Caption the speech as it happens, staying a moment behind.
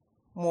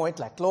mỗi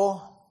lại lô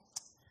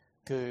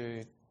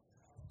cứ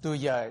từ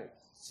giờ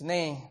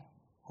này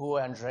hu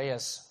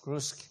Andreas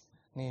Grusk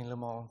ni là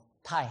một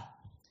Thai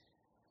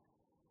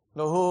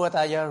lo hu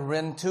ta giờ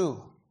rent tu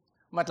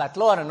mặt lại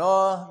lô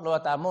nó lo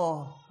ta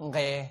mua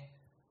nghe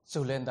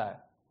chủ lên đó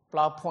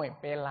plot point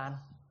pe lan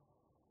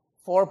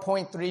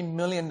 $4.3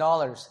 million,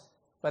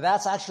 but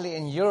that's actually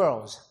in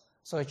euros,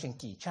 so it's in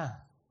kỷ cha.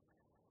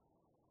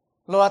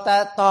 Lo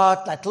ta to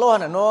lại lô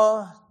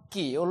nó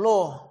kỷ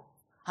lô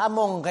ha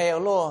mong nghe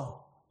lô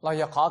เรา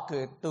อยากขอคื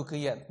อตัวคือ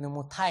อย่างนึก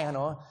มุไทยเขาเน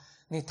าะ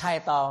นี่ไทย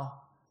ต่อ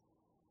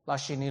เรา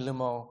ชินิลุ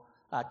โม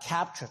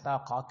capture ต่อ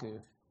ขอคือ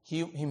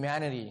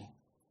humanity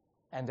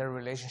and their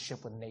relationship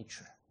with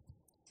nature.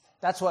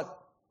 That's what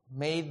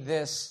made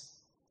this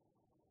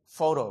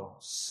photo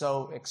so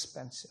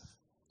expensive.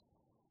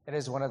 It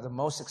is one of the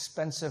most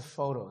expensive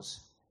photos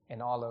in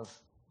all of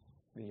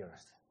the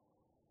earth.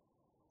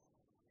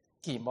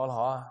 กี่บอลห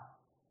อ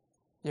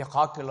อยากข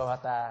อคือเรา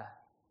แต่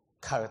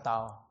เข่าต่อ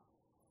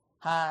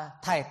ha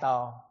thay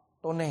tao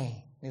tối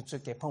nay nếu chưa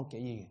kể phong kể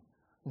gì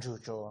dù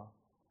cho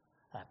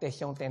tê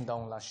xong tên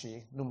đồng là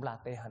sĩ lùm la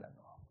tê hơn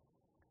nữa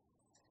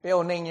bây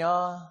giờ nên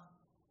nhớ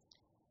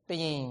bây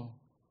giờ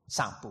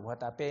sản phụ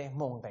ta bây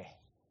mong về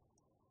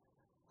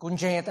cũng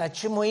chỉ ta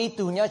chỉ mới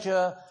tu nhớ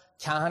cho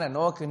chẳng hơn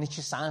nữa cứ như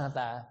chỉ sáng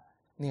ta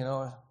như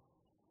nó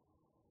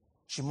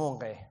chỉ mong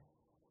về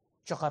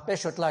cho các bé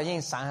sốt là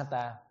những sáng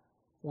ta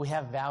we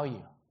have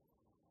value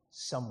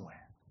somewhere.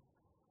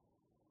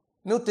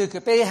 Nếu từ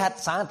cái bé hạt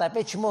sáng tại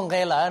bé chỉ mong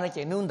gây là nó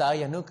chỉ nung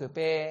đợi và nếu cái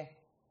bé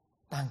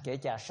tăng kế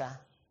trả sa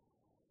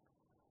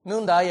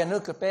nung đợi và nếu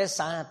cái bé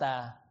sáng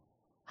ta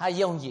hay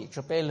dùng gì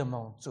cho bé lừa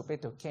mong cho bé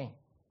tự khen.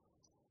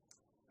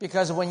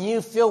 Because when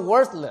you feel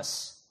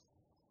worthless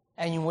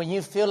and when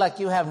you feel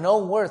like you have no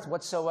worth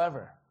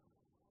whatsoever,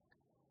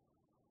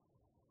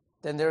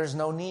 then there is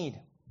no need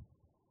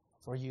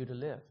for you to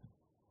live.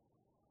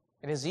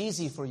 It is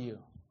easy for you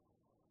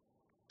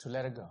to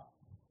let it go.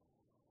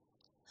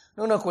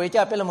 Nó nói quay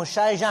cha là một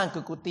sai rằng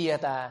của cụ tia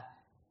ta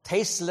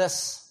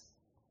tasteless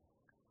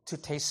to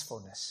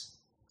tastefulness.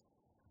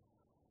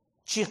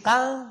 Chỉ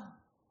can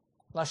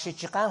là chỉ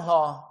can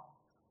lo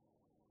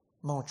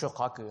mong cho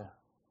khó cửa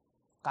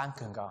can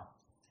cường cao.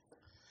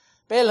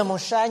 Bây là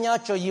một sai nhớ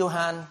cho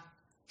Gioan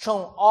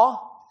trong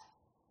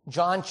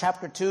John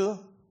chapter 2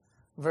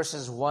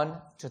 verses 1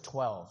 to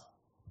 12.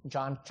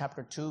 John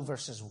chapter 2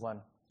 verses 1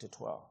 to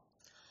 12.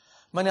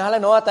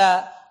 Mình nói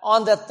ta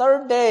on the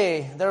third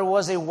day there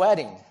was a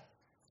wedding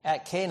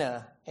at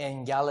Cana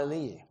in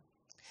Galilee,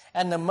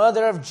 and the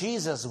mother of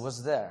Jesus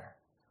was there.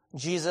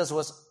 Jesus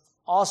was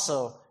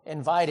also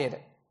invited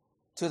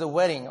to the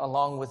wedding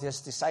along with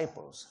his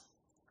disciples.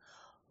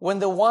 When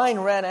the wine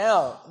ran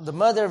out, the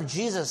mother of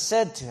Jesus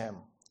said to him,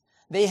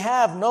 "They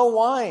have no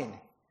wine."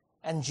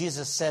 And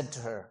Jesus said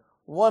to her,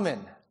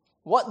 "Woman,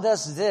 what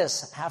does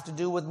this have to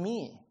do with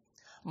me?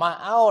 My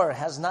hour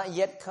has not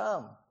yet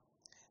come."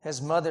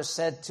 His mother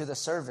said to the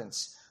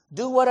servants,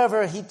 "Do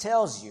whatever he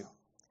tells you."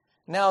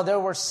 Now there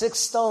were 6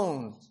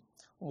 stone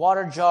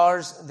water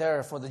jars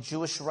there for the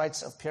Jewish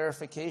rites of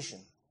purification,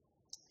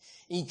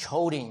 each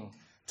holding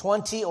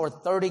 20 or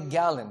 30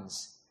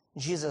 gallons.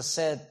 Jesus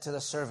said to the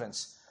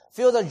servants,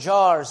 "Fill the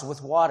jars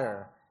with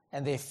water,"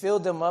 and they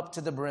filled them up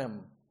to the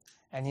brim.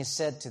 And he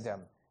said to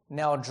them,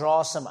 "Now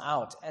draw some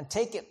out and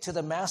take it to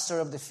the master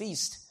of the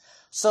feast."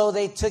 So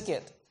they took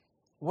it.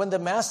 When the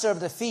master of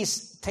the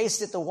feast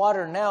tasted the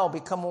water now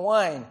become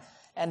wine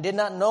and did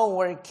not know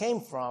where it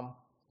came from,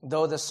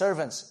 though the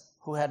servants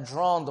who had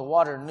drawn the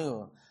water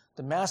knew,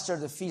 the master of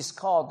the feast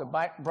called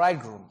the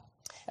bridegroom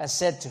and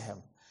said to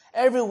him,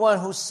 "Everyone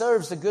who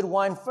serves the good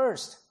wine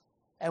first,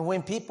 and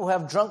when people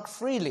have drunk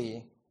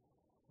freely,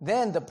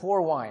 then the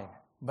poor wine,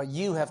 but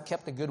you have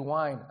kept the good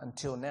wine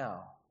until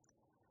now."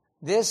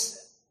 This,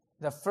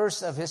 the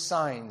first of his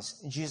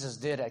signs, Jesus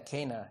did at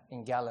Cana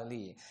in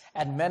Galilee,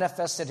 and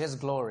manifested his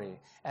glory,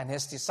 and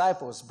his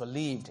disciples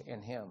believed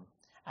in him.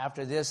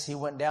 After this, he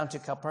went down to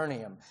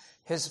Capernaum,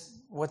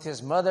 with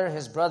his mother,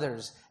 his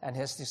brothers, and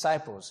his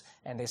disciples,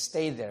 and they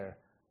stayed there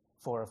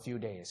for a few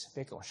days.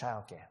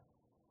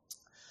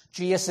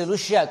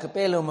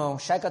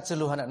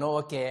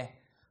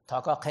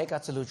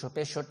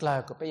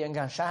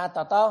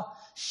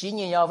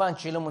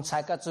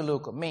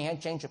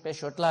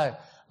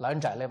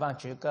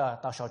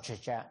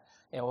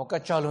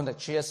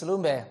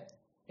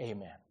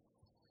 Amen.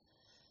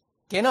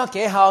 Cái nó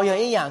kể hào giờ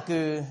ý dạng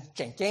cứ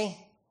chỉnh chỉnh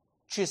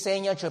chưa xây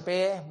nhau cho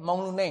bé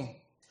mong luôn nên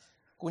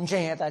cũng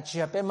chỉnh ta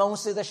chưa bé mong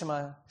sự đó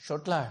mà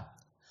sốt lại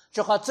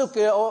cho họ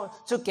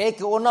chú kể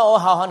cứ nó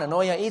hào hơn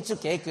nó giờ ít chú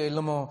kể cứ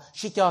luôn mà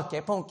chỉ cho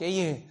kể phong kể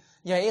gì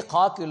giờ ít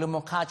khó cứ luôn mà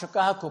khai cho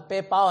cả cụ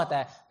bé bao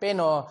ta bé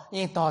nó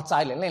yên tỏ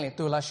trái lên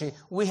tu là gì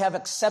we have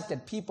accepted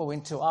people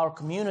into our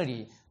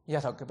community giờ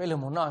thằng cái bé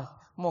luôn mà nói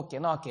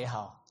nó kể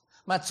hào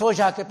mà cho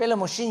ra cái bé luôn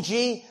mà sinh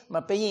chi mà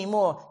bé yên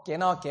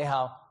nó kể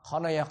hào họ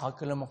nói họ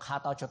cứ là một khá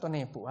tao cho tôi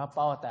nên phụ họ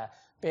bao ta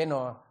bên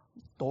nó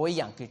tối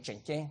dạng cứ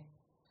chỉnh chỉnh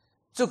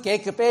chú kể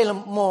cứ bên là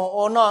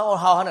một nó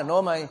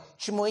họ mà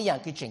chỉ mỗi dạng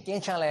cứ chỉnh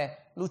chỉnh sang là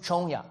lúc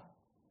trông vậy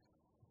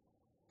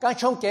các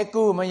trong kẻ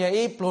cũ mà giờ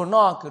ý plô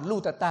nó cứ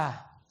lưu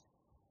ta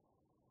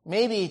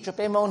maybe cho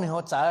bé mong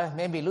họ trả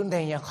maybe luôn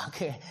đây nhà họ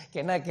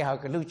cái này cái họ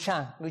cứ lưu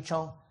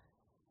trong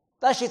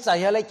ta sẽ trả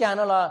lại cái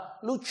nó là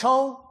lưu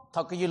trong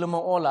thọ cái gì là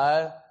một ô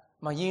là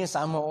mà yên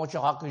sao một ô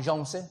cho họ cứ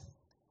dùng thế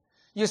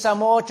yên sao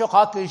một ô cho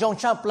họ cứ dùng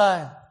chắp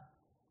lại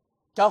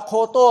cho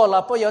khô to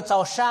là bây giờ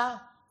chào sa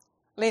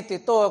lên từ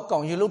to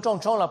còn như lưu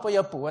trong là bây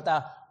giờ bùa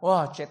ta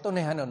wow chết tôi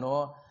này hắn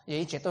nó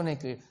vậy chết tôi này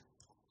cứ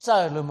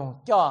chơi lừa mong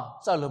cho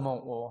chơi lừa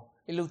mong ô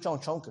lưu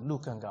trong cứ lưu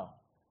càng cao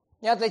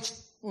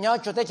nhớ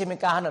cho tới chỉ mình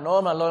cả hắn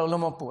nó mà lừa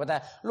mong bùa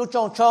ta lưu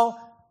trong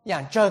อย่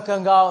างchơi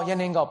càng caoอย่าง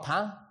nên gặp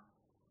phẳng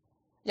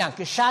อย่าง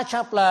cứ sa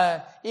chắp lại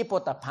ít bộ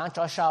tập phẳng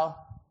cho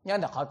sao nhớ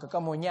là họ cứ có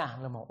mua nhà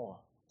lừa mong ô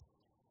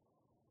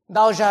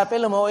đào ra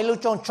bên lừa mong lưu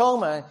trong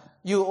mà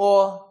yêu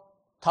ô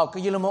thọ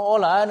cái yêu mong ô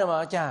là nó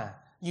mà chả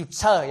yêu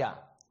chơi à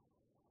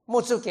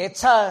một số cái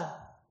chơi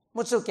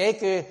một số cái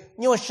cứ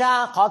nhiều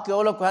xa họ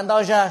kiểu là quan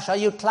đào ra sao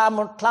yêu clam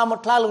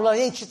lúc là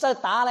những chuyện chơi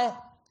ta đấy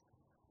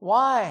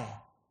why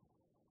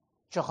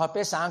cho họ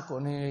biết sáng của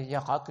người ya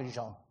họ cứ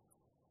rong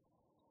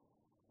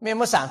mình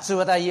muốn sáng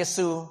chúa ta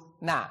Giêsu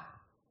nè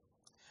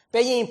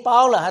bây giờ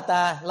bảo là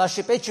ta là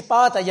sự bây giờ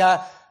bảo ta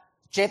ya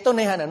chế tôi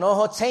này là nó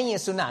họ thấy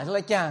Giêsu nè là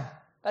chăng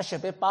ta sẽ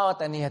biết bảo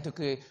ta này tụi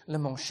cứ là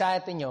mong sai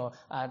tới nhiều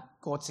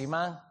cố chỉ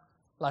mang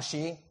là sự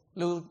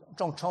lưu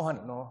trong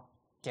hắn nó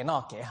cái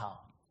nó cái hảo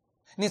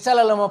你再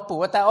来了么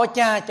不带我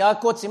家叫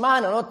国际嘛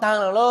那当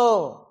了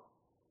喽，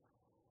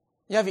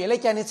要为了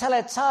叫你再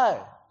来猜，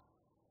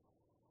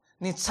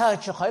你猜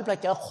就还不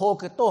叫好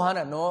个多哈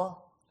那喏，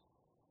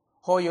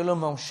好有了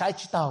梦谁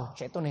知道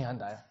这多年很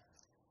大，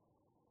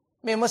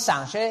没么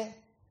想些，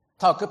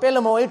他个别了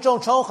么一种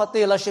虫和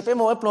对了是别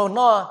么一不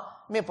孬，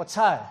没不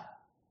猜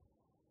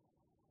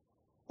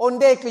，on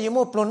day个有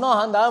么不孬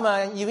很大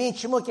嘛，因为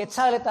什么给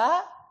猜了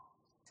的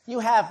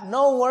 ，you have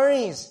no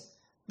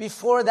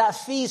worries。Before that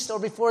feast or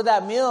before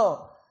that meal.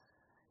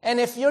 And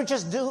if you're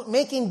just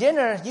making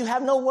dinner, you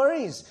have no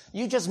worries.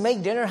 You just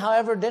make dinner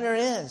however dinner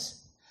is.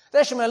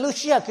 That's why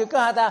Lucia could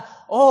go,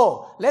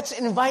 oh, let's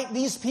invite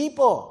these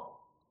people.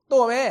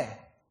 Tô mẹ.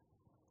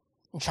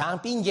 Chẳng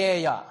pin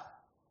dê ya.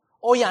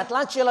 Ô yạt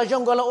lá chia là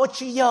dông gọi là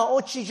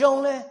ô chi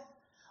dông lê.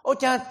 Ô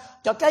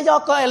cho cái gió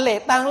coi lệ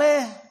tăng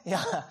lê.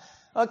 Yeah.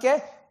 Okay.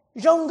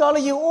 Dông gọi là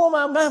you, oh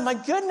my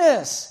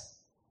goodness.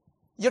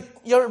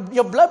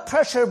 Your blood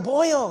pressure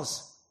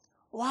boils.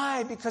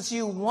 Why? Because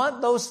you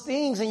want those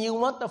things and you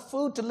want the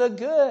food to look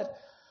good.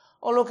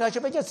 Oh, look, I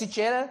should just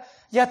say,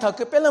 yeah, talk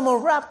about more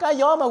rap guy,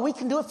 we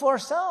can do it for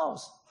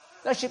ourselves.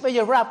 That should be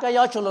your rap guy,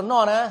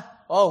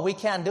 oh, we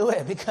can't do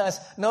it because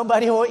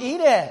nobody will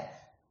eat it.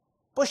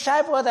 But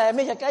shy boy, that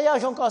make a guy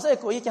don't cause it.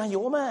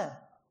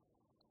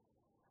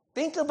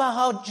 Think about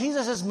how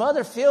Jesus'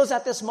 mother feels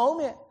at this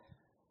moment.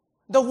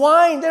 The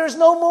wine, there is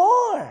no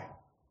more.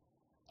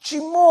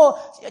 Chimo,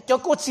 cho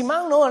cô chỉ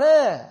mang nó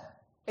nè,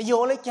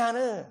 yo lấy cha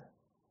nữa.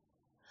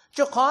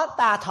 Cho khó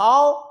tà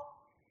tháo,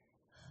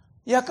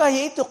 ya cái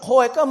gì tụi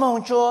khôi cái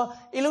mong cho,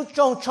 ilu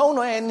trong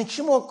nó em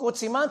chỉ mua cô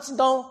chỉ mang chỉ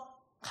đâu,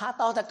 khá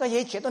tao ta cái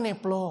gì chết tao nên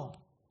blow.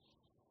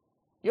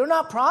 You're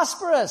not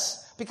prosperous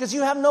because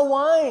you have no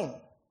wine.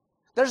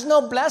 There's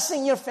no blessing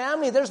in your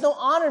family. There's no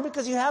honor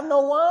because you have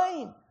no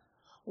wine.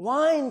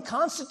 Wine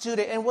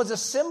constituted and was a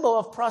symbol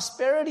of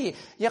prosperity.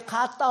 Ya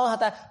khá tao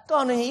ta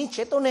cái này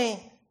chết tao nên,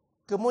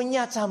 cứ mua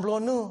nhà chăm blow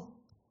nu.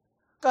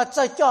 Cả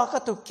trái cho cả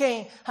tụ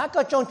kê, há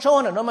cả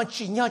trong nó mà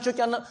chỉ nhau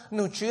cho nó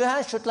nụ chứa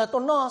há sụt là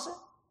tôn nó chứ.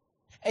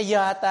 Ây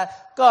ya ta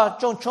cả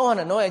trong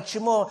nó chỉ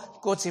mua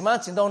cô chỉ mang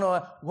chỉ đâu nó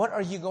what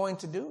are you going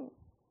to do?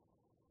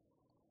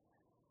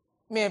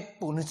 Mẹ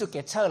phụ nữ chú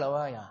kẹt chơi là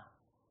vậy à?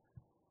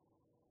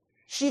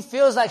 She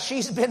feels like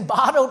she's been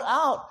bottomed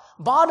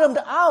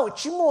out.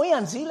 Chỉ mua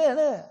ăn gì lên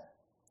nè?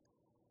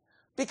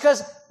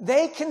 Because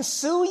they can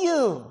sue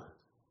you.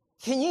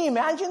 Can you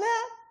imagine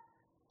that?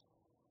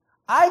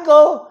 I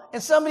go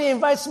and somebody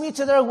invites me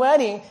to their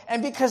wedding,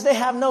 and because they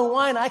have no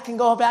wine, I can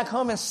go back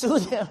home and sue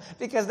them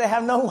because they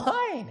have no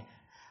wine.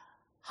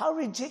 How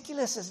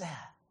ridiculous is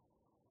that?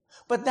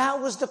 But that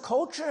was the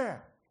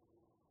culture.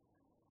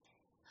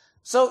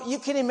 So you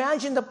can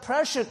imagine the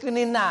pressure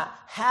Kunina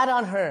had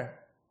on her.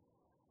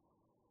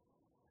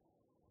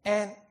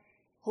 And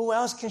who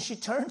else can she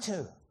turn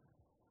to?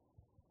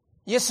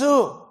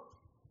 Yesu,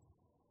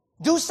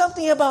 do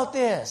something about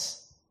this.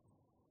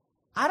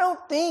 I don't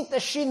think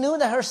that she knew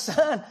that her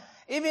son,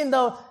 even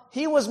though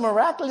he was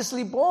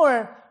miraculously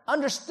born,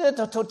 understood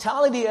the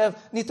totality of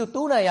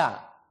Nitutunaya.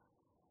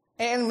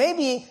 And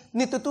maybe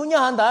Nitutunya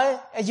handai,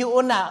 and you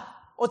ona,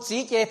 o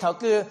chỉ ke thọ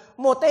cứ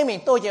một tay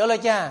mình tôi chịu lời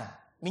cha,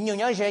 mình nhiều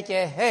nhớ sẽ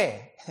ke,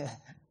 hey,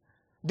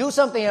 do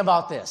something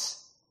about this.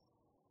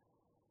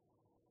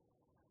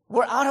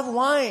 We're out of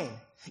wine.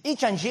 Ít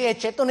chẳng gì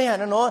chết tôi này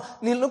nó,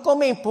 ni lúc có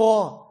mình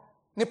po,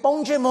 ni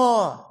bông chế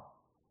mo.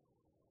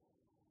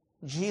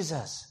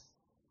 Jesus.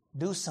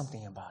 Do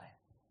something about it.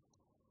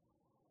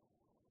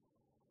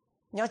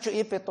 Nhớ cho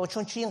ít biệt tổ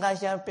trong chuyên khai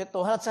xem biệt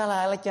tổ hát ra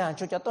lại là chả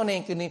cho tôi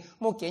này cứ này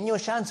một cái nhiều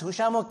sáng chủ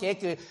sáng một cái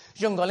cứ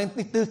dùng gọi lên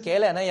từ cái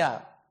này này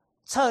à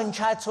chân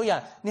trai chú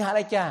à ni hai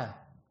là chả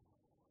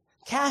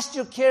Cast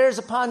your cares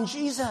upon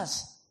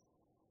Jesus.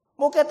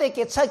 Một cái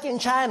cái sai kiến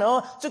trai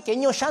nó, cho cái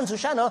nhiều san su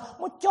san nó,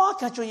 một cho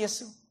cả cho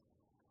Giêsu.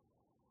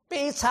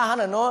 Bé cha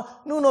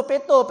nó, nó bé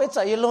to bé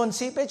chạy lon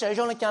xí, bé chạy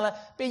trong là cái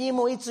là bé như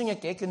mỗi chuyện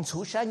cái kiến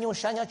su san nhiều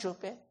san nhá cho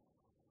bé.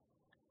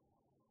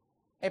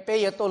 Bé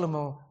giờ to luôn mà,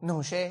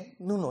 nó sẽ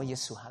nó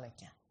Giêsu hà lại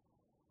cái.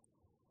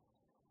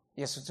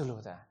 Giêsu cho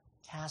luôn ta.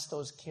 Cast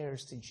those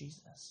cares to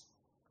Jesus.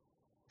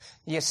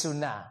 Giêsu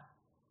na,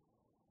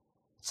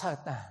 sao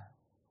ta?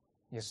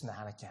 Giêsu na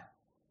hà lại cái.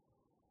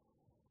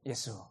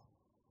 Giêsu.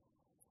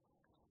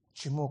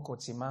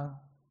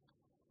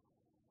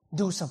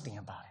 Do something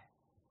about it.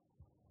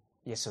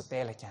 Yesu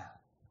tele kya.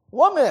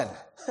 Woman!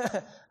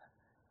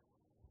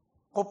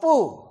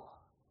 Kopu!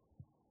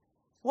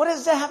 What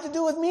does that have to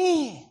do with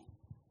me?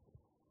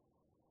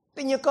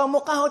 Tình yêu con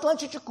một cái hậu tlan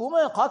chú cũ mà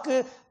khó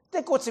cứ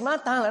thế cô chỉ mang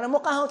tang là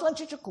một cái hậu tlan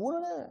chú cũ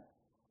nữa.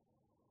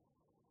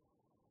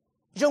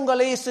 Dùng cái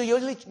Yesu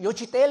yo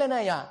chỉ tele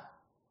này ya.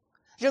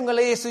 Dùng cái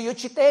Yesu yo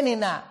chỉ tele này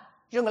na.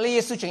 Dùng cái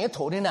Yesu chẳng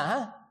thổ này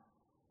na.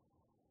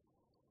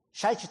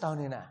 Sai chỉ tao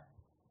này nè,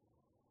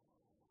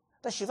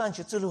 ta希望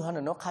就自路上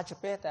的nó khai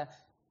chụp ta,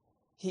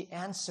 he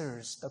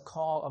answers the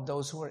call of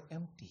those who are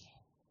empty.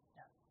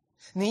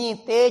 Ní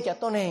tế cho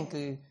tôi này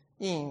cứ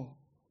in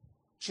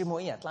chỉ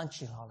mỗi nhà lan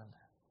chỉ lo lên,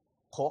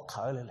 khó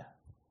khởi lên là,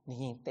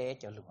 ní tế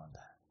cho luôn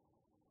đó.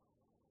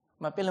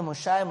 Mà bây giờ một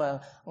sai mà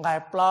ngài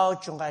plau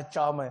chung ngài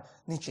cho mà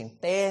ní chuyện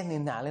tế ní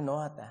nã lên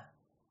nó ta.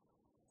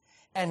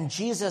 And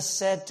Jesus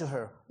said to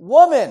her,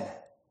 "Woman,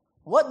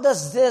 what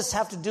does this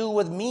have to do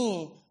with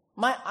me?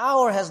 My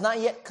hour has not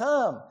yet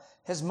come."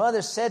 His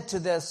mother said to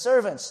the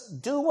servants,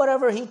 "Do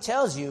whatever he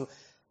tells you."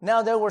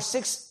 Now there were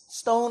 6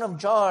 stone of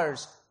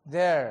jars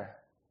there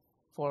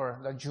for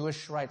the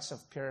Jewish rites of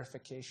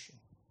purification.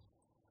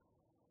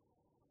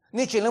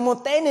 Ni chỉ là một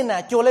tên này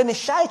nè, cho lên ni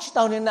sai chỉ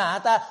tao này nè,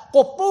 ta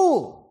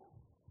kopu.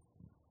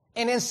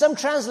 And in some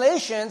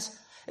translations,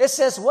 it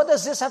says, "What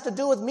does this have to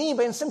do with me?"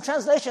 But in some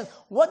translations,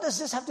 "What does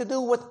this have to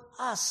do with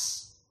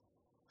us?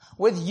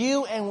 With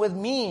you and with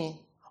me?"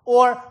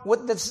 Or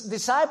with the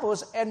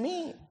disciples and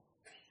me.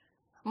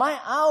 My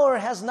hour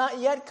has not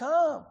yet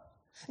come.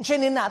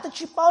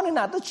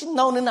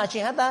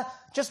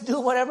 Just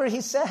do whatever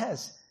he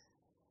says.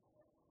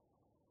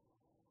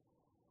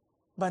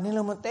 But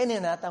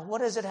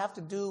what does it have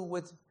to do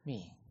with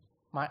me?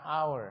 My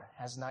hour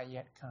has not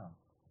yet come.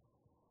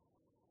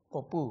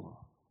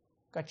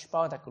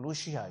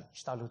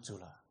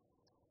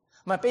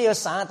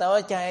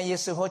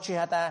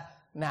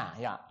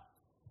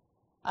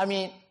 I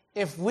mean,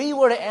 if we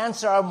were to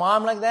answer our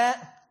mom like that,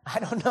 I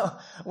don't know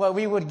what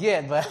we would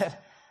get, but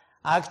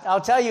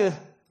I'll tell you,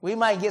 we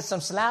might get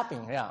some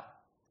slapping, yeah.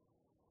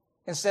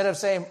 Instead of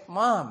saying,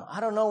 "Mom, I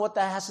don't know what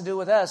that has to do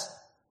with us."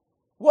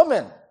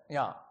 Woman,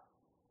 yeah.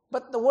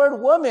 But the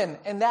word woman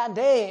in that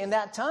day, in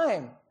that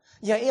time,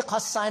 yeah, it's a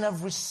sign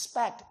of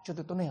respect cho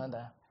tụi tôi này hơn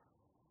đó.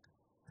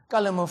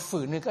 Cái là một phụ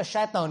nữ, cái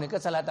sai tàu này,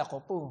 cái là ta khổ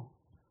pu.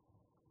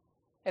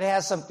 It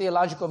has some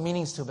theological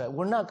meanings to it.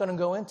 We're not going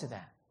to go into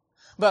that.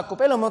 But cô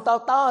bé là một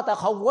tao ta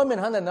khẩu woman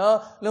hơn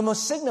nữa, là một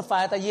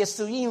signify ta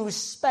Giêsu in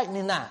respect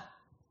nên nà.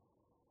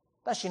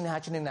 Ta xin hai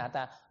cho nên nà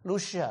ta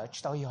Lucia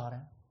chỉ tao giờ đó.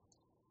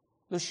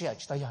 Lucia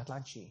chỉ tao giờ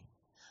lan chỉ.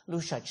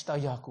 Lucia chỉ tao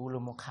giờ cú là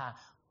một khá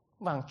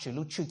bằng chữ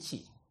lu chữ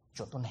chỉ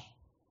cho tôi này.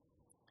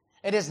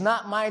 It is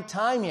not my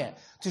time yet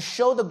to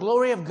show the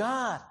glory of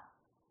God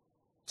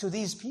to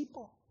these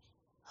people.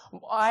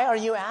 Why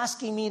are you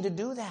asking me to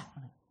do that?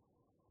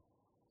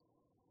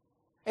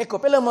 Cô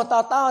bé là một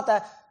tao ta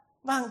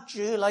bằng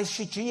chữ like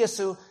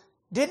Jesus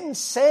didn't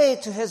say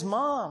to his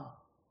mom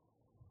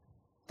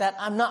that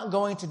I'm not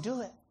going to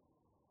do it.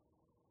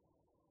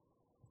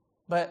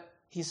 But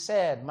he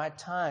said, "My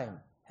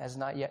time has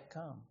not yet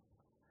come."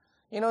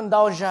 You know,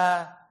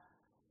 Ndauja,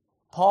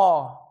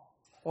 Paul,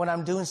 when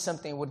I'm doing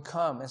something, would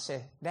come and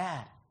say,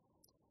 "Dad,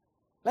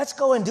 let's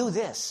go and do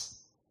this.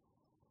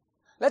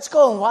 Let's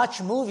go and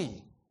watch a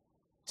movie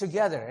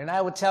together." And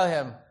I would tell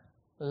him,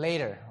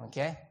 "Later,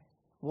 okay?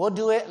 We'll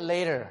do it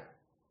later."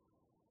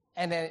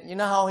 And then, you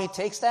know how he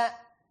takes that?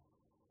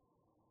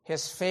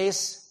 His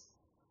face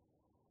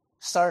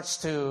starts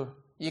to,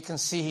 you can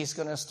see he's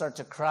going to start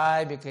to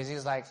cry because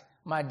he's like,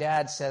 "My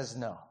dad says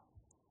no."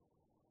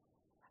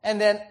 And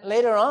then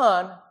later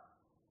on,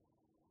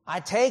 I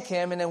take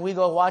him and then we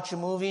go watch a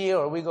movie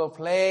or we go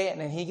play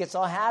and then he gets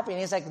all happy and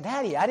he's like,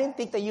 "Daddy, I didn't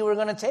think that you were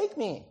going to take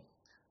me."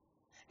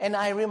 And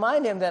I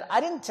remind him that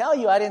I didn't tell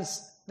you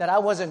that I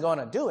wasn't going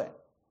to do it.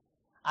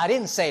 I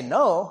didn't say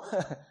no.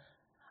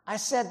 I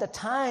said the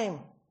time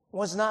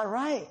was not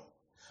right.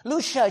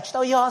 Lucia, chỉ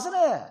tao giờ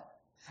thế.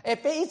 Ê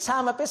bé ít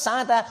xa mà bé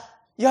sáng ta,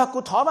 giờ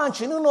cụ thọ bằng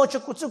chuyện nó cho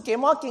cụ chú kế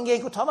mót kinh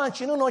nghiệm, cụ thọ bằng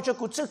chuyện nó cho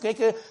cụ chú kế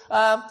cái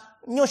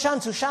nhô san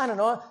chú san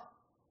nó,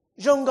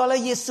 dùng gọi là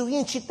Giêsu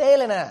yên chỉ tế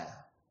lên nè.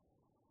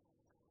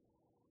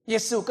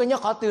 Giêsu cái nhớ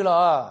khó từ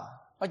rồi,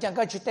 ở chẳng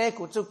cái chỉ tế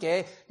cụ chú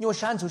kế nhô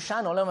san chú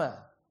san nó lắm mà.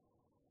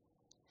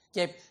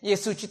 Cái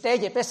Giêsu chỉ tế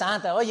cái bé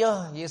sáng ta, ôi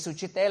giờ Giêsu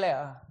chỉ tế lên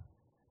à.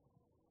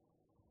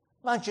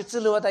 Bằng chuyện từ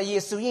lúa ta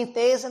Giêsu yên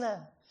tế thế nè.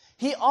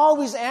 He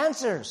always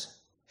answers.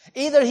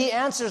 Either he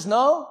answers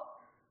no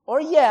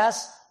or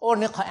yes, or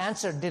he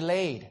answer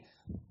delayed.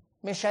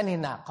 He answer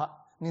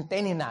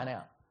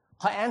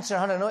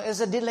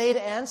is a delayed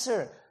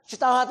answer.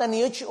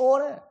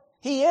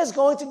 He is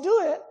going to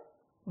do it,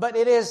 but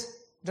it is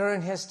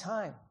during his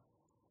time.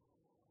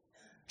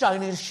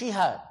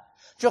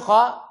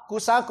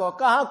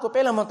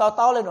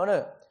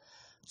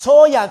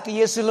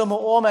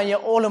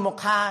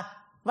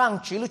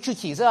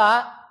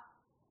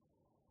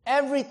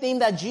 Everything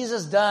that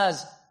Jesus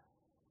does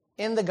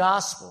in the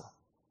gospel,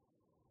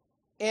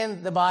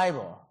 in the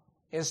Bible,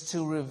 is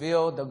to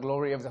reveal the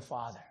glory of the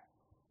Father.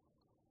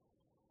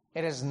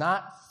 It is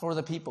not for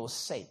the people's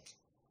sake.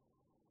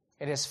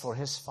 It is for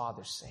his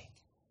Father's sake.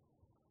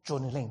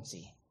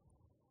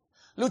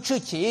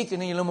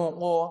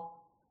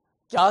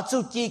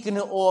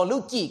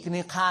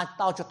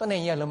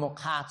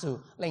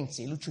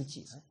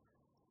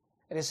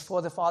 It is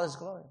for the Father's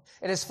glory.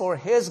 It is for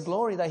his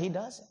glory that he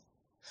does it.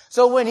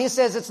 So when he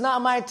says it's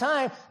not my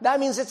time, that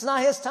means it's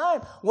not his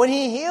time. When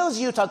he heals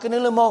you,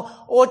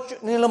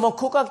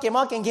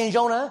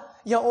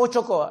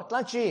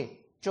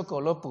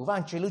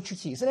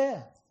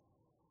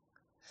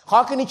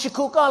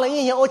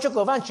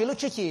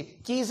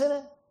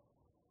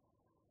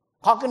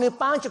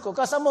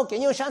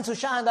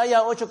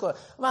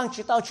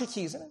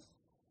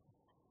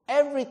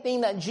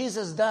 everything that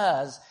Jesus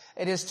does,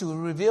 it is to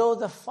reveal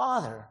the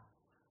Father,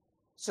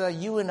 so that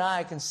you and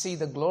I can see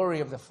the glory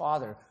of the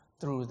Father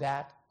through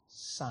that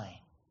sign.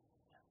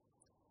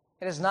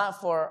 It is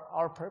not for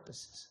our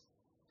purposes.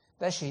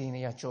 That's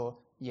our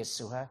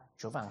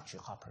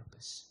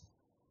purpose.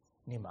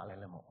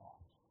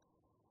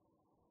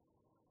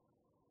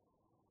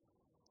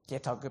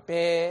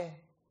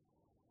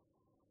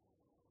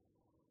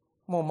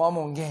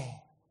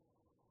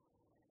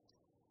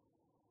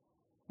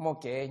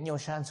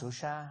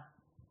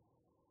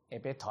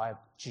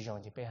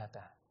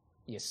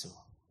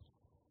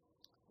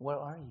 Where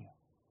are you?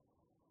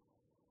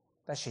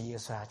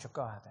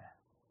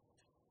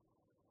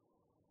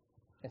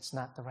 It's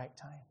not the right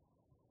time.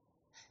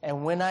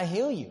 And when I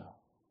heal you,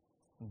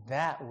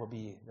 that will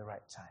be the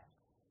right time.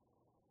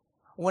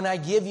 When I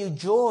give you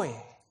joy,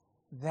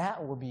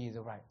 that will be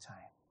the right time.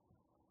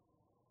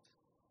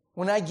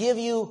 When I give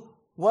you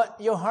what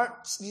your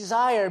heart's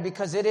desire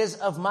because it is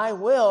of my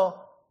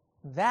will,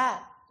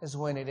 that is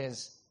when it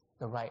is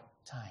the right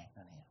time.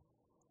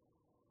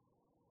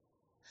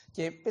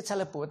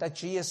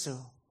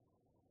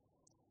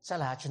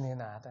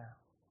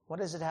 What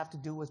does it have to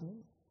do with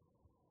me?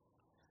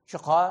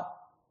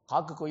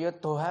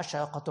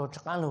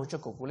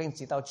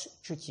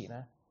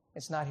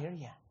 It's not here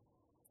yet.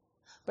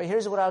 But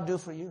here's what I'll do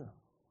for you,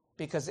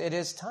 because it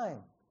is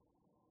time.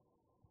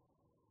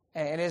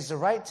 And it is the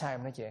right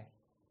time.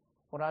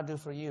 What I'll do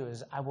for you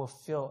is I will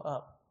fill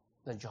up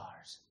the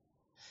jars.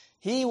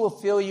 He will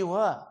fill you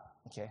up.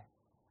 Okay.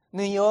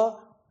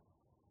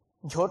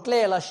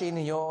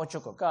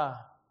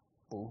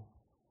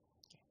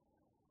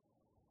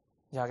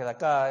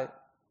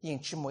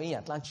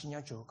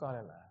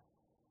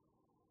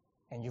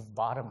 And you've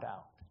bottomed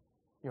out.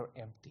 You're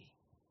empty.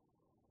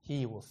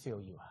 He will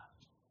fill you up.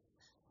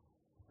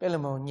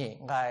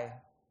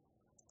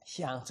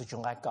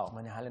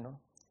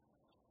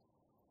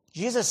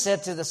 Jesus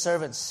said to the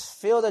servants,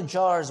 "Fill the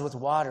jars with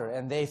water,"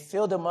 and they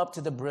filled them up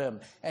to the brim.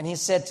 And he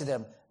said to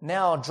them,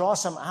 "Now draw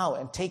some out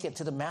and take it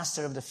to the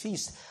master of the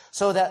feast."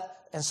 So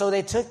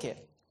they took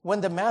it.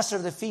 When the master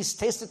of the feast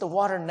tasted the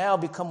water now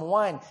become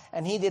wine,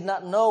 and he did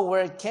not know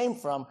where it came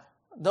from,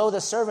 though the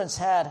servants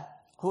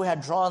who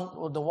had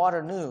drawn the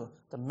water knew,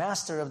 the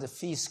master of the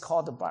feast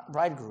called the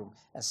bridegroom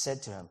and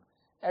said to him,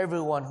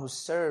 "Everyone who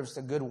serves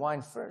the good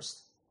wine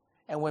first,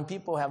 and when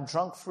people have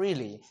drunk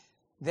freely,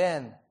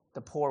 then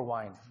the poor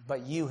wine,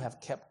 but you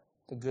have kept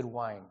the good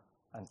wine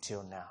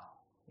until now."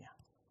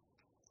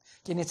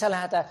 The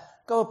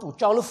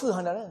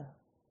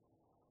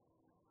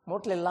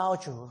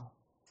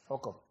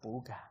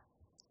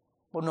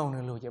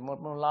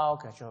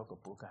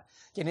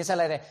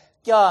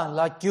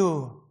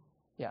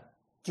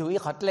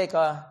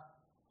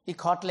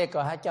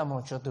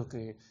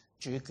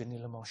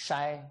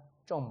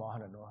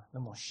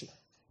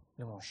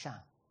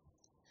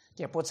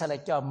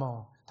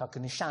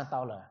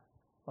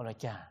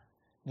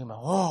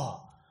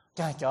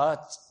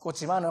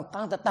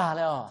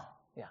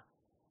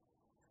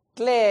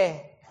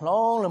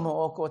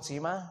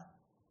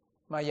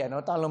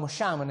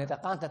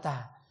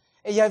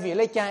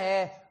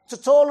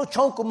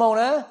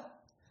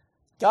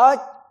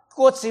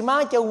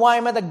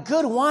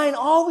good wine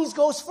always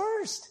goes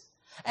first.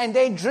 And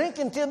they drink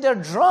until they're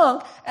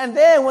drunk, and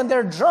then when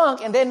they're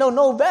drunk and they know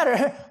no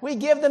better, we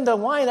give them the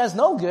wine that's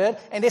no good,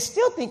 and they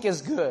still think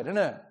it's good, isn't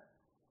it?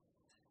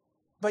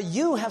 But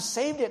you have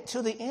saved it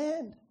to the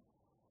end.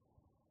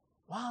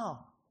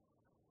 Wow.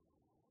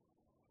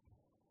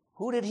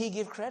 Who did he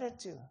give credit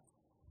to?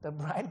 The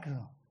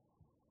bridegroom.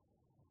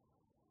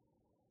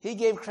 He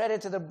gave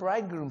credit to the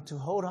bridegroom to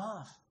hold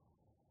off.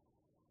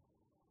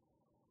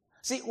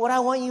 See, what I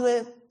want you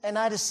and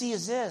I to see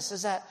is this,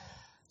 is that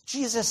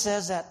Jesus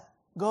says that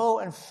go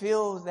and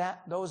fill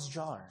those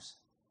jars.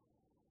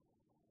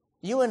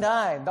 You and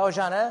I,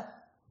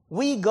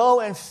 we go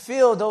and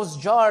fill those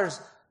jars,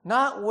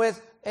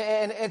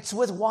 and it's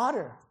with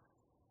water,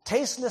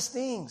 tasteless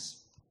things.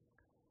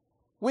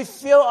 We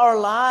fill our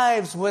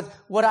lives with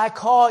what I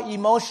call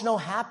emotional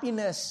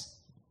happiness.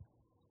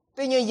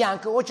 Thế như dạng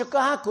của cho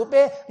cả của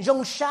bé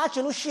rong xa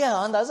cho lúc xưa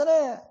hơn đó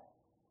rồi.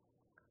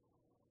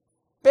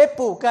 Bé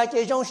phụ cả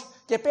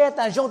cái bé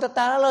ta rong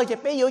ta rồi cái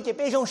bé yêu cái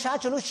bé rong xa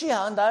cho lúc xưa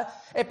hơn đó.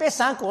 Bé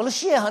sáng của lúc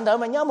xưa hơn đó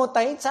mà nhau một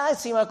tay trái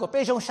xí mà của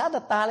bé rong xa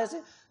ta là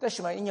chứ. Đó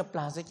là mà in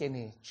plan cái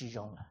này chỉ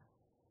rong là.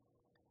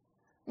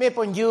 Mấy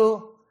bọn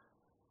yêu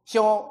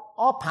xong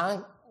ở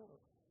旁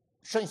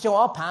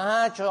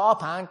cho ở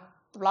旁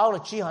lâu là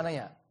chỉ hơn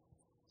này.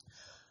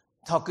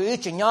 Thọ cứ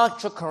chỉ nhớ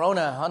cho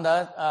corona hơn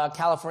đó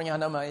California hơn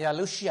đó mà ya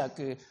Lucia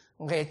cứ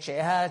nghe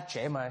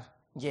trẻ mà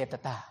nghe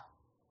ta.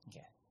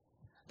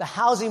 The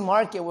housing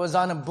market was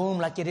on a boom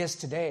like it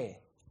is today.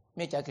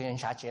 Mấy cái cái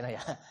sao chuyện này?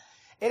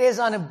 It is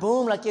on a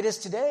boom like it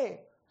is today.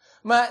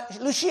 Mà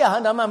Lucia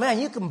hơn đó mà man,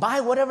 you can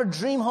buy whatever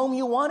dream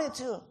home you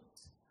wanted to,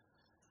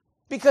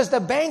 because the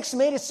banks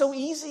made it so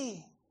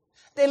easy.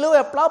 They look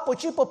at plot po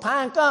chi po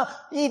phang ka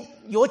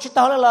yo chi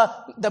tao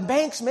là the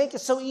banks make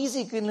it so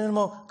easy cứ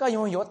mo ka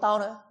yo tao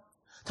nữa.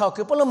 Thọ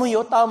cứ bao lâu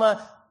hiểu tao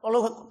mà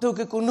từ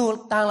cái cú nụ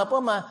tàng là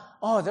bao mà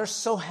they're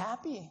so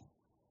happy.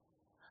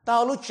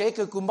 Tao lúc trẻ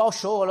cái cú bao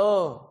số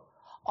rồi,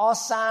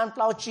 san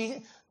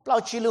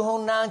bao chi lưu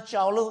hông nang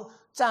cháu lưu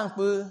trang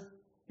bự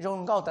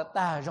rong gạo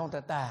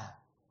ta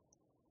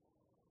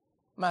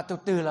mà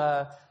từ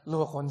là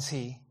lúa con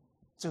xì,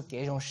 chú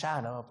kế rong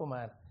sa nữa bao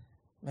mà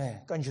mẹ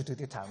con chú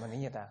từ thảo mà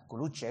như ta, cú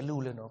lúc trẻ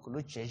lưu lên nó, cú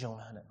lúc trẻ rong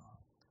là nữa,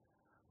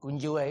 cú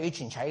nhiều ấy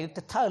chuyện chạy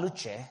thao lúc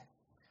trẻ.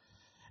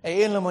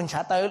 Ấy là mình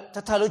trả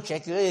ta lúc trẻ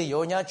cứ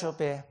yêu nhau cho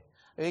bé,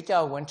 ấy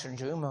cho winter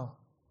chữ mà.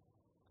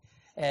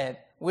 And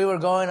we were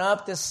going up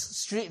this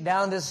street,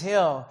 down this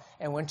hill,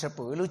 and winter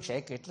bự lúc trẻ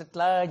cứ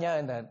la nhau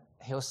in the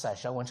hillside,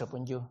 so winter bự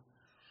you.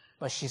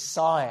 But she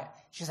saw it.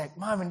 She's like,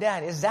 Mom and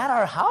Dad, is that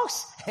our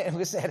house? And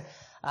we said,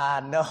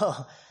 no,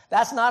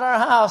 that's not our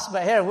house.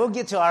 But here, we'll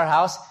get to our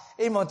house.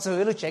 Ấy một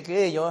chữ lúc trẻ cứ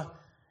yêu,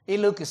 ấy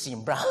lúc cứ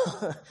xỉm brown.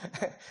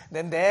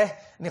 Then there,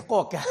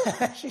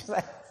 she's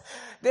like,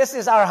 this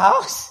is our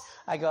house.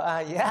 I go,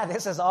 yeah,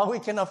 this is all we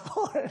can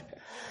afford.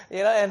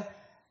 And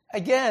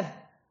again,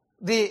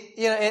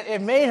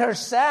 it made her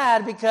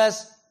sad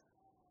because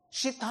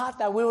she thought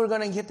that we were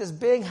going to get this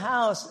big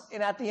house.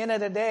 And at the end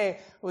of the day,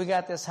 we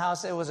got this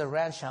house. It was a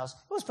ranch house.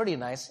 It was pretty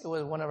nice. It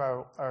was one of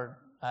our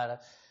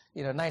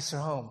nicer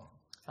home.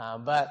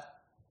 But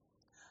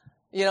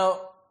we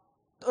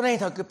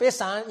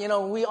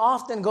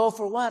often go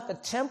for what? The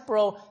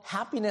temporal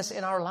happiness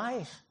in our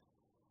life.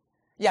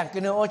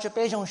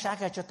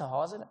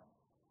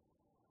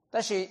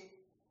 Actually,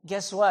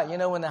 guess what?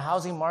 When the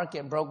housing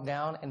market broke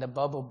down and the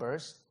bubble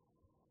burst,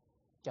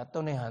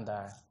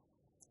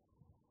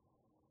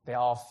 they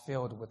all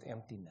filled with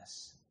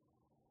emptiness.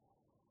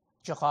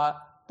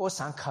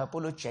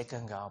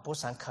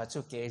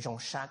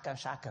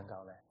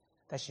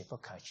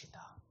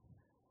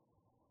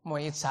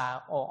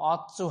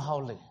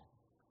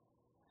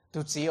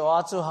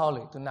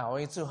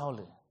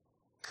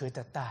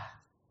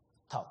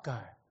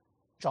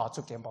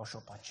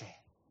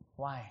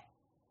 Why?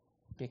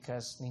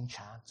 Because ninh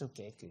cha zu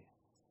kế cử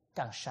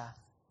càng xa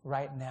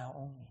right now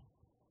only.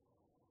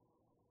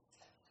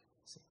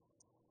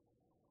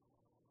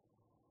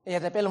 Bây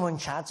giờ bây giờ mình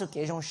cha zu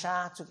kế trong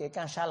xa zu kế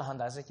càng xa là hoàn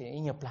toàn sẽ kế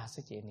in nhập là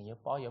sẽ kế này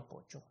bỏ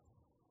chỗ.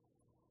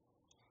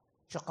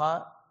 Cho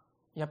có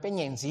giờ bây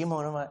nhận gì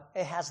mà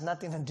it has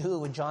nothing to do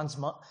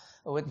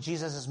with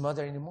Jesus'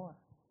 mother anymore.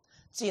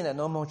 Chỉ là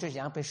nó mong cho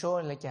dạng bây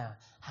số là chả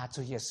hạt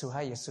zu Giêsu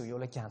hay Giêsu yêu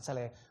là chả sẽ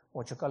là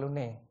một chỗ có lúc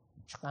này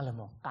cho có là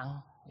một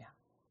căng.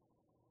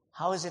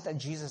 How is it that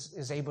Jesus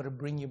is able to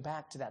bring you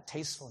back to that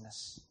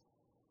tastefulness?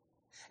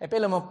 Man,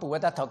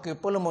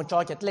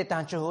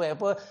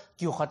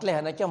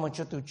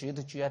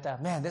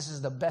 this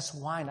is the best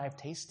wine I've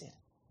tasted.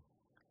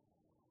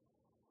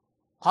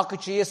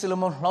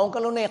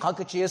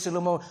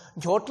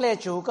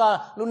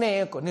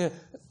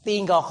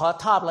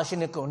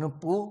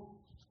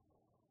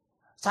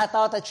 Sai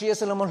tao ta chia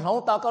sẻ một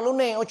lòng tao có lúc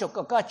này ôi chục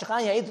có chắc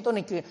ai ấy tôi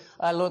này cứ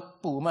lo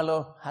bù mà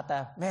lo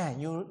hata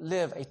man you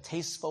live a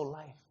tasteful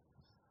life.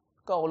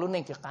 Có lúc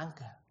này cứ căng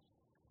cả.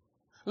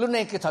 Lúc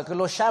này cứ thật cứ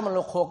lo xa mà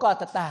lo khổ có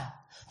ta.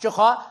 Cho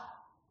khó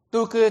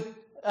tôi cứ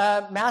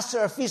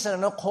master of feast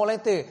nó khổ lên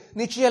từ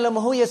ni chia là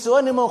một hồi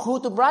Giêsu ni một hồi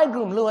to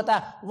bridegroom luôn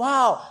ta.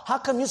 Wow, how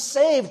come you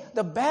saved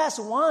the best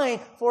wine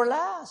for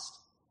last?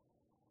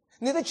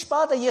 Ni ta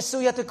chpa ta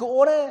Giêsu ya ta cứ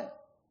ore.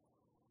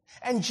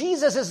 And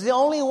Jesus is the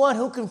only one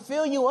who can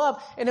fill you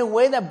up in a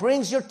way that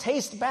brings your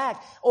taste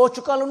back. O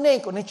chuka lu nei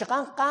ko ni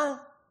chakang ka.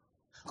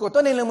 Ko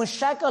to ni lu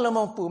shaka lu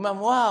mo pu ma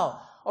wow.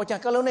 O cha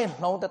ka lu nei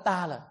long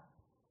ta la.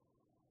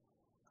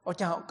 O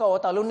cha ko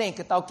ta lu nei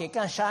ke tao ke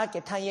kan sha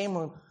ke tha ye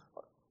mo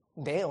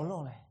de o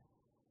lo le.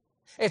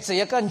 It's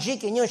a kan ji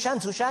ke nyo shan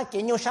chu sha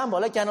ke nyo shan bo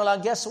la cha no la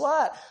guess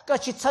what? Ka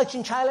chi cha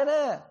chin chai le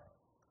na.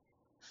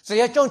 所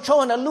以trong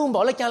trong là luôn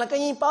bỏ lại chẳng là cái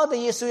gì bao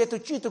thì Giêsu tu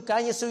chỉ tu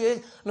cái Giêsu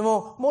là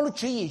một lúc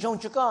chỉ trong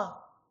chứ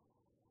có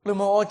là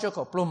một cho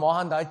có là một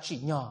hắn đã chỉ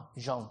nhỏ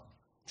trong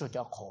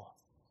cho khó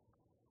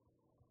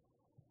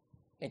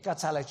các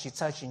cha lại chỉ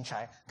cha chính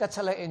trái các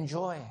cha lại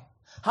enjoy.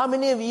 How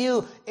many of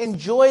you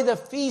enjoy the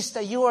feast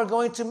that you are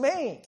going to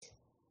make?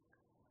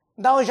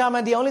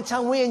 The only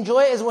time we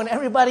enjoy is when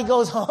everybody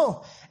goes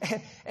home.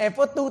 And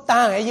put tu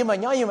tang ấy nhưng mà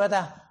nhớ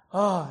ta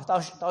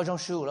tao trong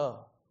sự rồi.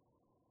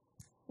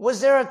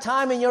 Was there a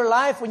time in your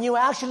life when you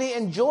actually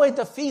enjoyed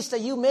the feast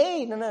that you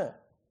made? No.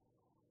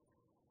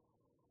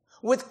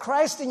 With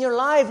Christ in your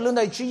life, luôn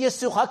đấy Chúa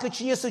Giêsu hóa cứ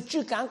Chúa Giêsu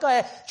chứ cản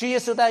cái Chúa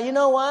Giêsu ta, you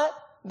know what?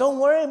 Don't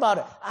worry about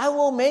it. I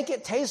will make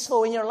it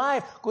tasteful in your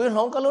life. Quyền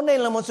hồng cái lúc này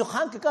là một sự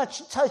kháng cái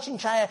chơi chính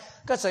trai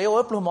cái sự yêu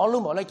ớt luôn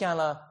bỏ lại chàng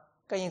là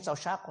cái gì giàu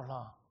sát của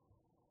lo.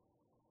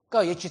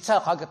 Cái gì chỉ chơi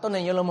khỏi cái tôn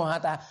này yêu luôn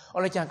ta,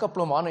 ở lại chàng cái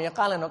luôn bỏ này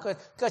cái là nó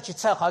cái chỉ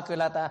chơi khỏi cái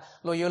là ta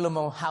lo yêu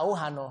luôn hảo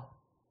hà nó.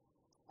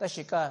 Ta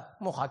chỉ cái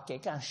một họ kể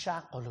cái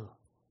sát của luôn.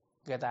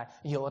 Người ta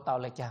yêu tao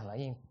lại chàng là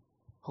gì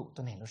hụt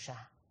tôn này nó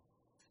sát.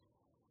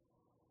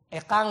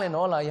 Cái này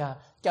nó là ya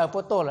cái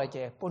bữa tối là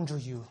cái bún chú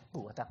yêu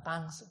bùa ta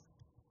căng.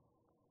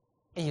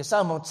 Ý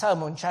sao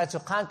muốn chạy cho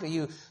khang cái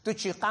yêu tôi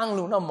chỉ căng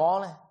luôn nó mỏ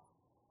này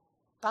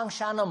căng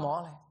xa nó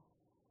mỏ này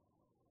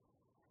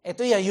ý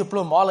tôi yêu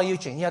plum mỏ là yêu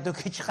chuyện ya tôi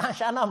chỉ căng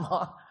xa nó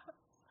mỏ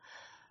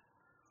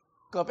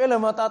có biết là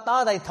mà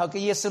ta đây thầu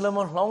cái Giêsu là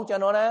một lòng cho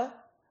nó đấy.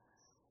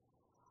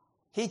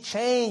 He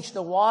changed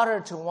the water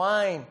to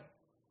wine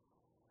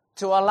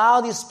to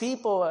allow these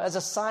people as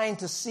a sign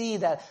to see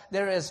that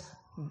there is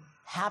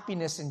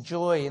happiness and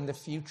joy in the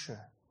future,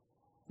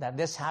 that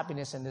this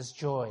happiness and this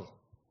joy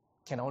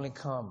can only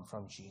come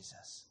from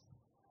Jesus.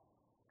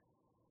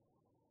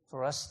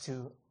 For us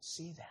to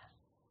see that.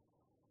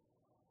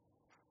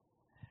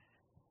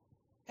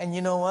 And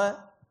you know what?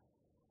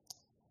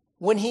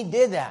 When he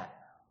did that,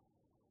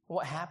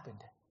 what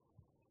happened?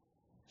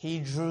 He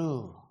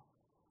drew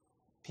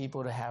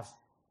people to have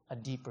a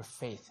deeper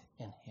faith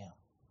in him.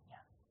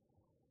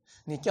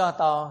 Ni cho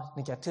tao,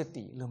 ni cho thư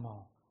tỷ lưu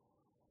mong.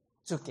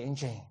 Chú kiến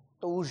trình,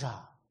 tu ra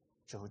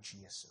cho Chúa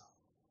Giêsu.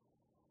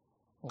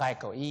 Ngài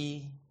cầu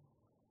y,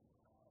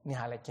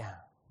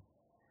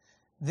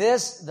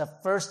 this, the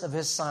first of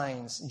his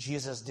signs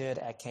Jesus did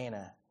at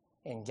Cana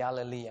in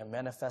Galilee and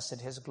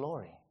manifested his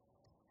glory,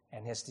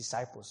 and his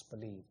disciples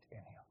believed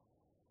in him.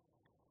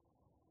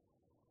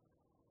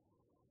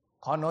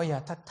 Có nói là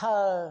thật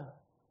thơ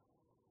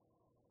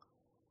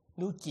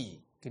lưu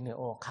chỉ cái nơi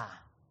ô khả.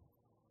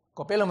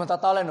 Có biết là mình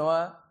ta lên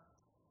nữa.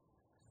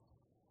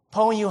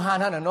 Paul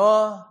Yohanan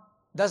nó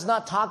does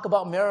not talk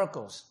about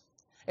miracles.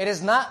 It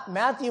is not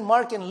Matthew,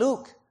 Mark, and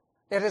Luke.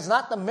 It is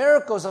not the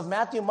miracles of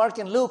Matthew, Mark,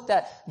 and Luke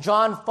that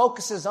John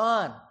focuses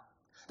on.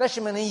 Or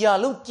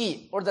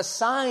the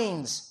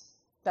signs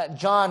that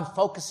John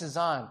focuses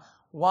on.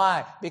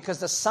 Why? Because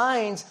the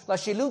signs,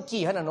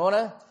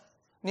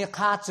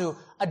 to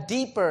a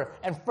deeper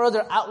and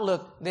further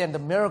outlook than the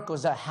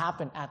miracles that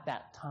happened at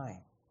that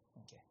time.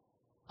 Okay.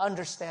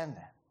 Understand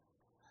that.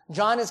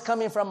 John is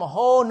coming from a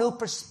whole new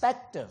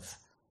perspective.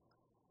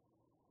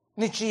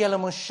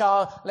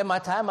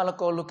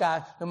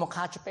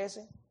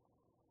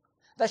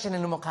 Ta cho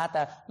nên một khát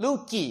ta lưu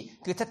kỳ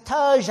cứ thật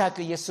thơ ra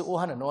cái Giêsu ô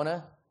hana nó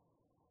nữa,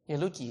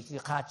 lưu kỳ cứ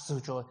khát su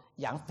cho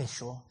yang phê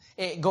số.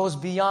 It goes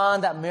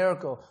beyond that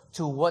miracle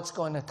to what's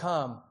going to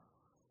come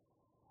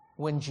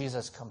when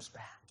Jesus comes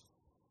back.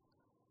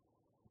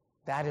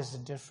 That is the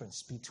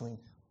difference between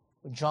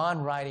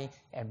John writing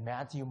and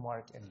Matthew,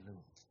 Mark, and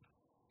Luke.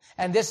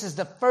 And this is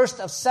the first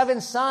of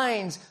 7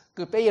 signs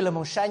cứ bây giờ là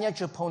một sai nhá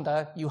chụp phong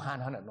ta Yohan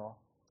hana nó.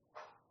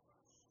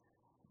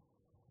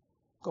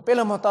 Có biết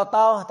là một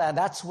tao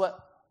that's what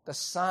the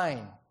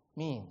sign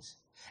means.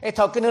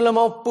 What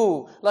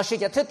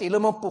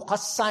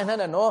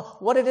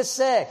did it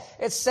say?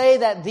 It say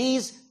that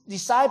these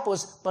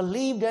disciples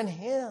believed in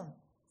him.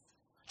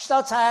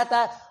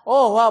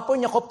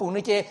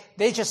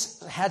 They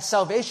just had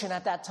salvation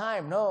at that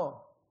time.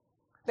 No.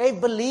 They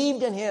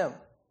believed in him.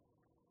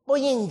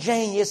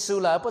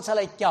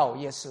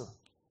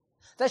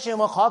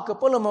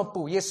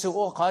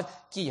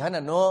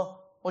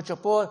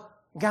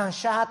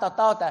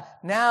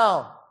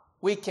 Now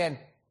we can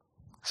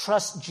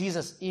trust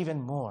Jesus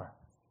even more.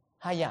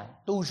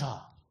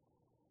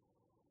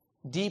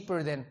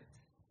 Deeper than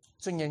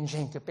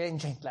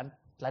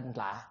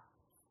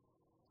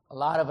a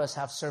lot of us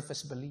have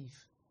surface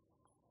belief.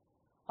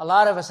 A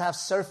lot of us have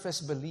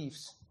surface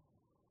beliefs.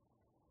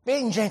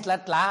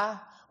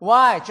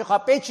 Why? Chứ có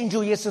biết chính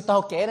Chúa Giêsu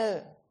tao kể nữa.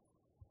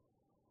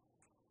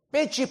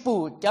 Biết chỉ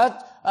phụ cho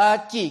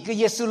chỉ cái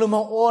Giêsu là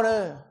một ô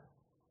nữa.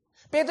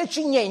 Biết tôi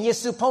chỉ nhảy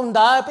Giêsu phong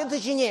đó, biết tôi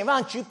chỉ nhảy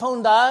vang chữ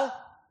phong đó.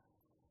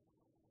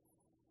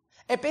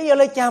 Bây giờ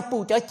lấy chàng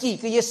phụ cho chỉ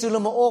cái Giêsu là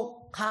một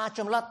ô khá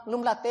trong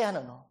lum lát tế hả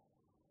nó.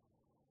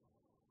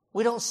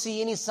 We don't see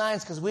any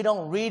signs because we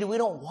don't read, we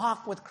don't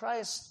walk with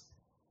Christ.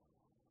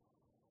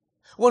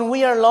 When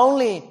we are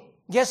lonely,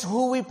 guess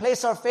who we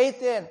place our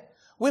faith in?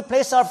 We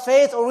place our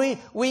faith, or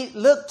we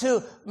look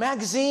to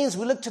magazines,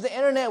 we look to the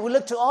internet, we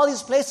look to all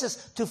these places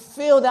to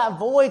fill that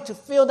void, to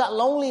fill that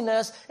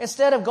loneliness,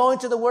 instead of going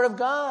to the Word of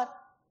God.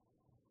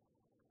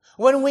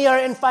 When we are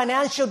in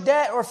financial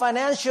debt or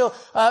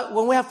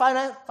when we have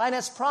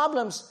finance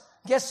problems,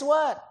 guess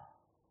what?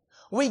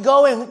 We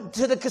go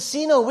into the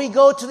casino, we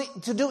go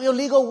to do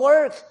illegal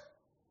work.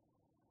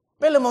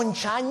 Bây giờ mình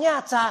trả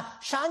nhà ta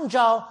sáng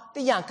giàu,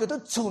 cái dạng cứ tôi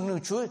chủ nữ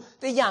chú,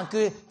 cái dạng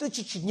cứ tôi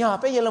chỉ nhỏ,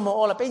 bây giờ là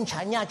một là bên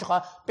trả nhà cho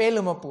họ, bây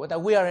giờ một bữa that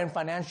we are in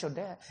financial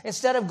debt.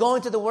 Instead of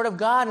going to the Word of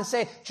God and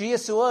say, Chúa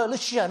Giêsu ơi, lúc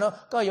xưa nó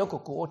có yếu của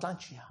cụ tăng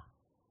chia.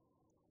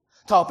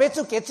 Thọ bây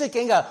chú cái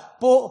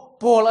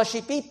bố là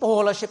sĩ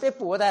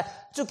bố ta,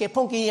 chú cái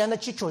phong kỳ nó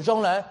chỉ chủ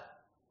rong là.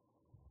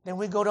 Then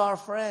we go to our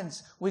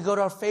friends, we go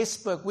to our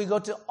Facebook, we go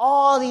to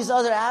all these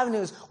other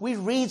avenues. We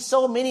read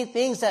so many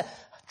things that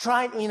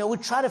we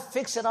try to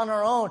fix it on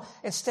our own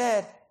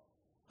instead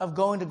of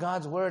going to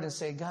God's Word and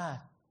say, God,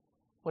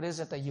 what is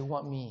it that you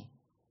want me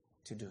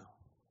to do?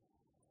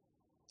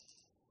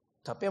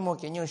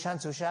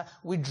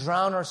 We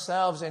drown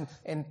ourselves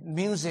in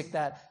music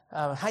that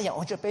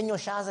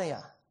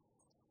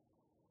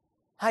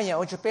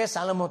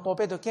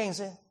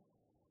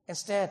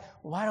instead,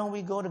 why don't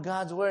we go to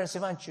God's Word and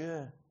say,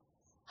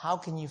 how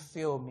can you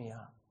fill me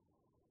up?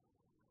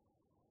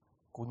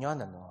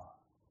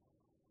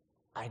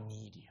 I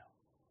need you.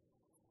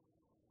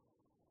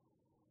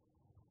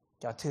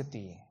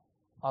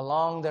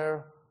 Along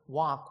their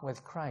walk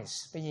with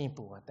Christ,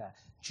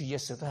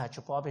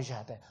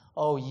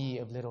 oh ye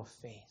of little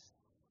faith.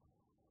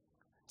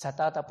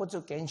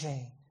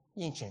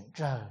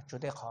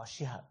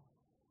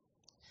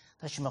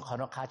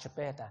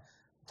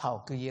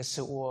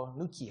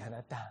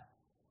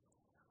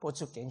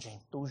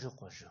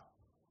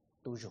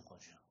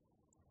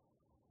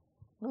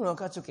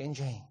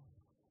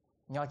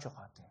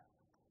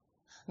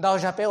 Đào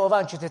ra bé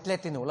ovan chỉ tết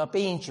lết tinu là bé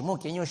yên chỉ mua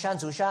kiến nhiều sáng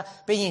chủ sa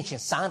bé yên chỉ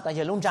sáng tại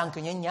giờ lung trang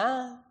cứ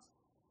nhá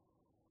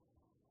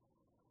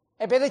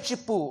ai bé chỉ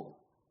phụ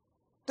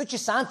tôi chỉ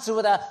sáng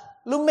chủ là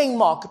lung mình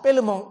mỏ cứ bé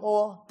lung mong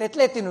ô tết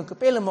lết tinu cứ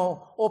bé lung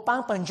mong ô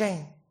bang bang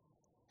jen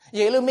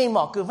vậy lung mình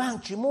mỏ cứ vang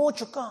chỉ mua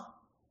cho con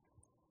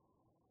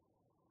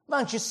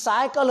vang chỉ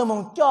sai có lung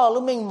mong cho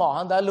lung mình mỏ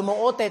hắn đó lung mong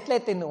ô tết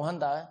lết tinu hắn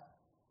đó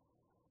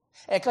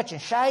ai có chỉ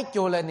sai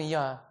cho là này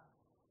à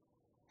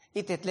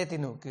ít tết lết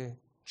tinu cứ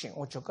chuyện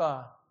ô chỗ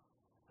có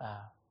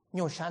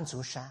nhiều sáng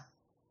chủ sa,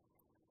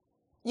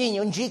 nhưng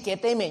những gì cái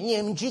tên mình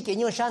những gì cái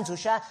nhiều sáng chủ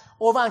sa,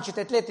 ô vang chỉ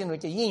tết lết tiền rồi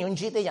chỉ những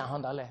gì để dạng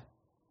hàng đó嘞,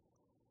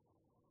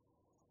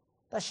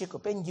 ta chỉ có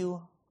bên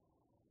yêu,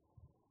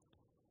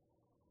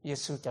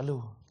 Giêsu trả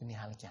lưu cái này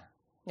hàng chả,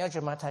 nhớ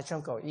cho mà thay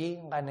trong cầu ý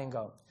ngay nên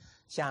cầu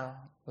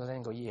sang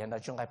lên cầu ý hiện tại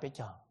trong cái biết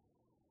chọn,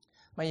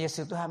 mà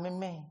Giêsu tôi ham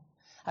mê,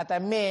 tại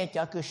mê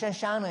cho cứ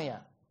sáng này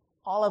à,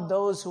 all of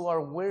those who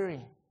are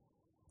weary,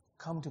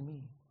 come to me.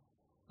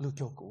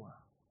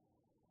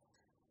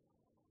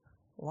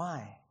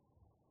 Why?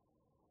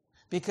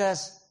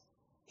 Because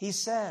he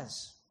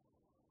says,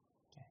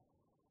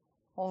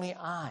 only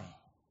I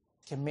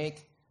can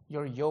make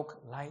your yoke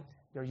light,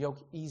 your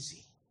yoke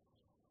easy.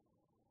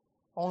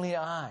 Only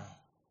I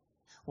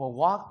will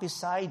walk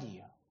beside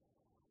you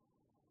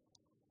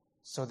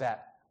so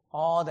that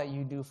all that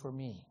you do for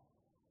me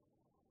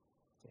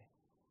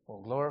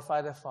will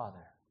glorify the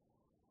Father,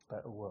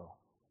 but will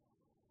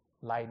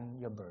lighten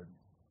your burden.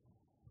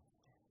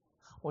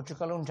 And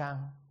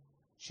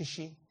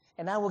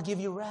I will give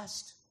you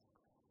rest.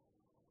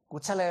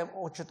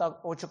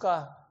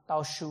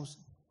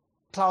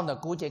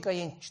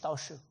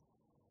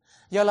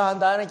 Giờ là anh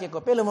này chỉ có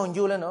biết là một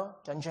du lên nó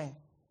chẳng chênh.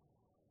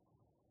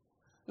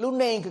 Lúc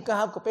này cứ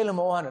học có biết là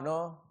một anh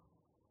nó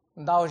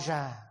đau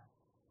ra.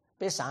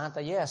 Biết sáng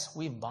ta yes,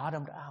 we've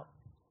bottomed out.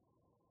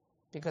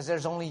 Because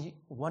there's only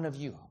one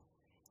of you.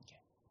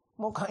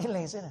 Một cái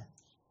lên thế này.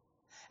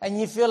 And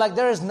you feel like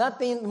there is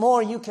nothing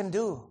more you can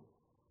do.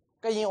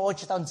 Cái gì ôi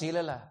chỉ tao chỉ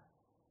là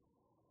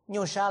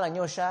nhiều xa là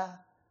nhiều xa,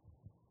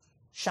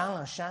 sáng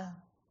là sáng.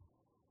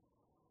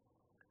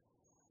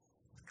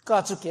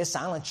 Có chú kia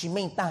sáng là chỉ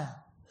mình ta.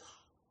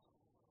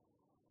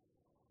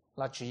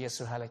 Là Chúa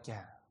Giêsu hay là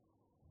kia.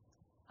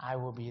 I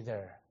will be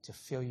there to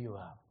fill you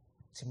up,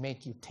 to make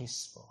you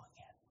tasteful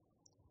again.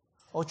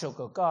 Ôi chỗ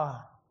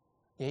có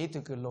vậy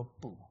tôi cứ lột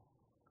bù.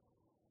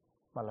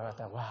 Mà là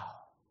ta wow.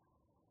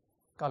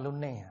 Có lúc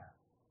này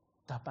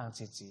ta bằng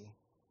chỉ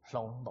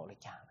lòng bảo lại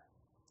chàng.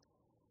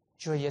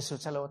 Chúa Giêsu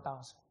cho lỗ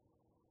tao.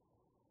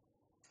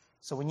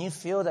 So when you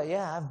feel that,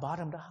 yeah, I've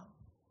bottomed out,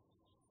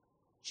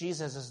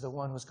 Jesus is the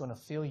one who's going to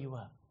fill you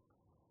up.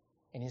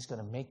 And he's going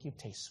to make you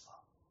tasteful.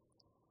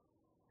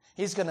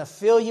 He's going to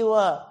fill you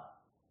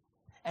up.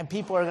 And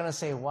people are going to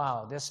say,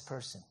 wow, this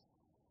person,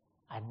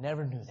 I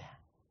never knew that.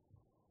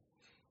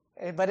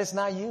 But it's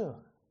not you.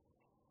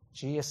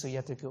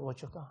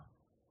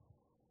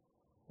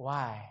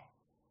 Why?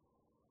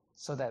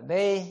 So that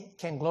they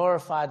can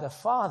glorify the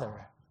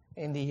Father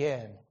in the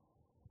end.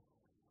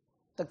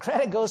 The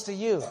credit goes to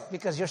you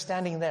because you're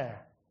standing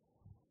there.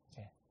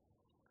 Okay.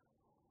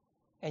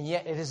 And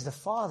yet it is the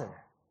Father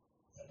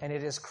And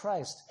it is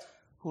Christ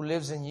who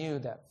lives in you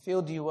that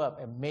filled you up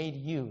and made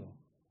you,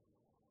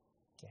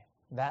 okay,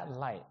 that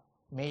light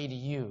made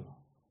you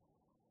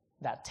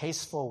that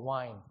tasteful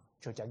wine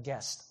to your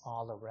guests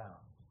all around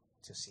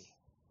to see.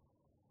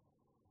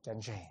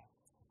 Then Jane,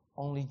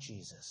 only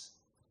Jesus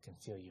can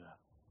fill you up.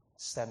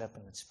 Stand up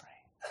and let's pray.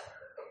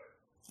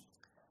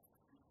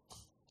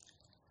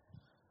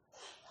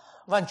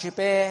 Van chỉ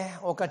pe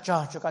ô cả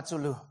cho cả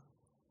chulu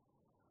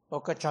ô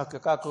cả cho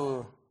cả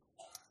cô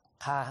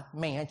thà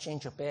mình hay trên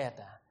cho pe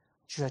ta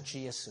chưa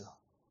chỉ Giêsu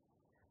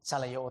sao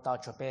lại ô tao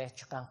cho pe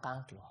cho căng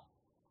căng luôn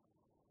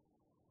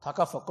thà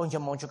cả phật công cho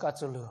mong cho cả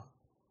chulu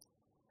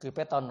cứ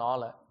pe tao nó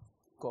là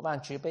của bạn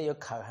chỉ pe yêu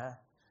khởi ha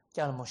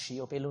cho là một xí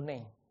ô pe luôn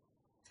nè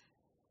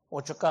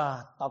ô cho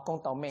cả tao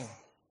công tao mình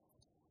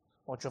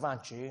ô cho bạn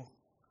chỉ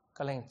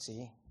cái lên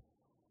chỉ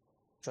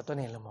cho tôi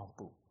này là mong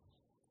bù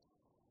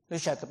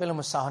lúc sau cái bên là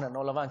một sao nữa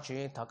nó là văn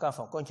chỉ thảo cả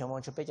phòng công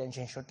chúng cho bên chân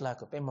trên suốt là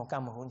cái bên một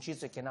cam một hôn chỉ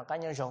cái nào cá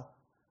nhân rồi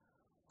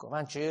của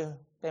văn chỉ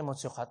bên một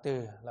số khóa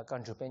từ là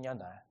con chủ bên nhân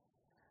đó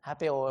hai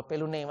bên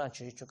luôn này văn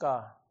chỉ cho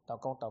cả tàu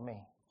công tàu mình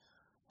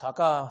thảo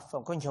cả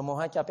phòng công chúng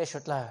hai cho bên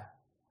suốt là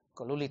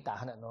của lưu lịch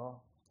tả nữa nó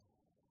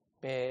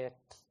bên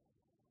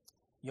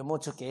有冇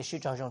做嘅事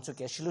就用做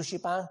嘅事路西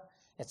班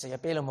也只有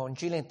bên là một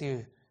chỉ lên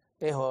từ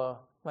bên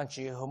họ văn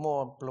chỉ họ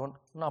mua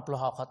nó bao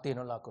học khóa từ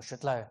nó là của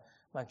suốt là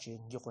Bạn chỉ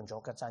dục quần chỗ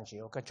các trang trí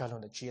ở các cho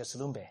lòng được chia sẻ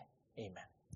luôn bề. Amen.